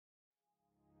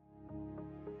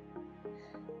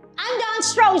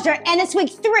Dawn Strozier, and it's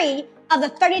week 3 of the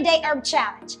 30-day herb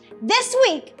challenge. This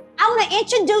week, I want to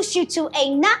introduce you to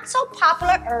a not so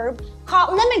popular herb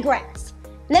called lemongrass.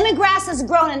 Lemongrass is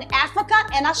grown in Africa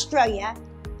and Australia.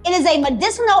 It is a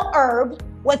medicinal herb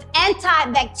with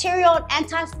antibacterial and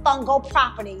antifungal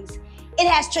properties. It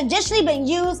has traditionally been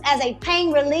used as a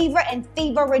pain reliever and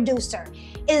fever reducer.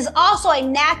 It is also a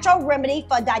natural remedy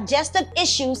for digestive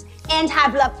issues and high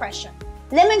blood pressure.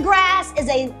 Lemongrass is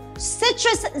a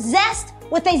citrus zest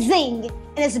with a zing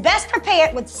and is best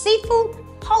prepared with seafood,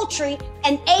 poultry,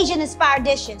 and Asian-inspired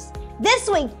dishes. This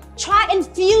week, try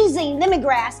infusing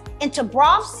lemongrass into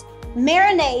broths,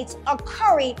 marinades, or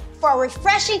curry for a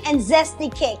refreshing and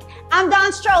zesty kick. I'm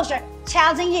Dawn Strozier,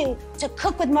 challenging you to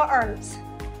cook with more herbs.